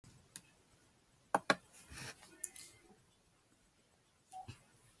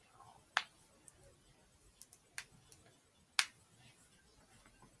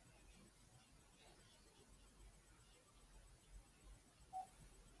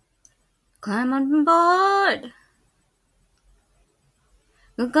Climb on board.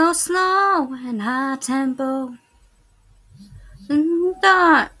 We'll go slow and high tempo.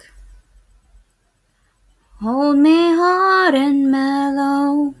 Dark. Hold me hard and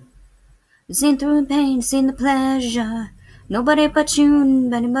mellow. Seen through the pain, seen the pleasure. Nobody but you,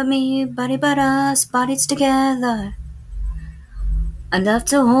 nobody but me, body but us, bodies together. I'd love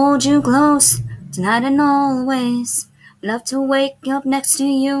to hold you close, tonight and always. Love to wake up next to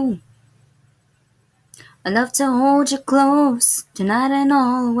you. I'd love to hold you close, tonight and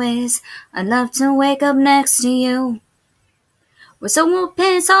always. I'd love to wake up next to you. So we'll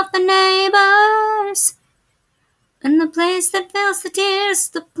piss off the neighbors. And the place that fills the tears,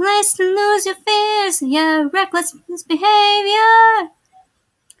 the place to lose your fears, yeah, reckless misbehavior.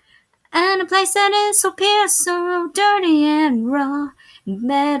 And a place that is so pure, so dirty and raw.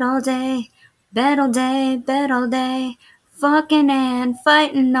 Bed all day, bed all day, bed all day. Fucking and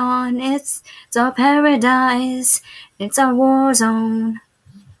fighting on, it's our paradise. It's our war zone.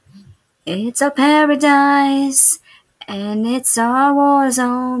 It's our paradise. And it's our war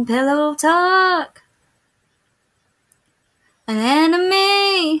zone. Pillow talk. An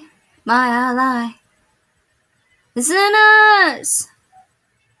enemy, my ally, is in us.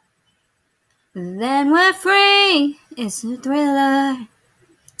 Then we're free, it's a thriller.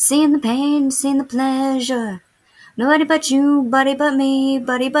 Seeing the pain, seeing the pleasure. Nobody but you, body but me,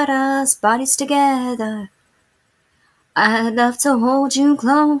 body but us, bodies together. I'd love to hold you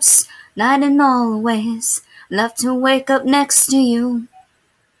close, night and always. Love to wake up next to you.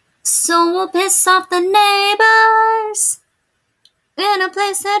 So we'll piss off the neighbors. In a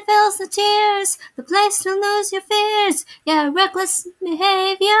place that fills the tears, the place to lose your fears, yeah, reckless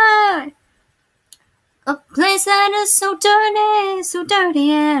behavior. A place that is so dirty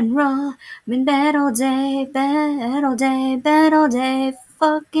and raw. Been bed all day, bed all day, bed all day,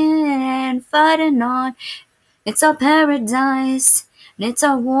 fucking and fighting on. It's our paradise, and it's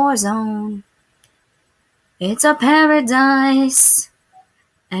our war zone. It's our paradise.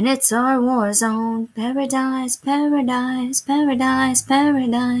 And it's our war zone. Paradise, paradise, paradise,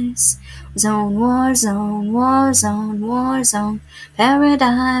 paradise. Zone, war zone, war zone, war zone.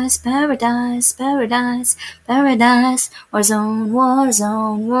 Paradise, paradise, paradise, paradise. War zone, war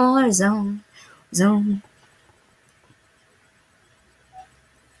zone, war zone, zone.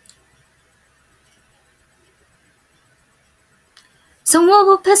 So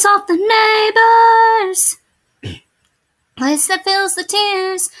we'll piss off the neighbors. Place that fills the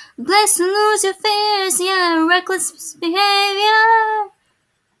tears, a place to lose your fears, yeah, reckless behavior.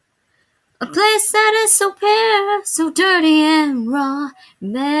 A place that is so pure, so dirty and raw.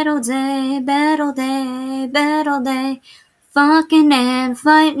 Bed all day, bed all day, bed all day, fucking and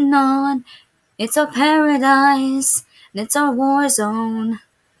fighting on. It's our paradise, and it's our war zone.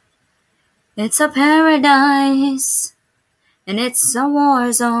 It's our paradise, and it's our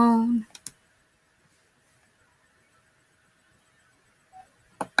war zone.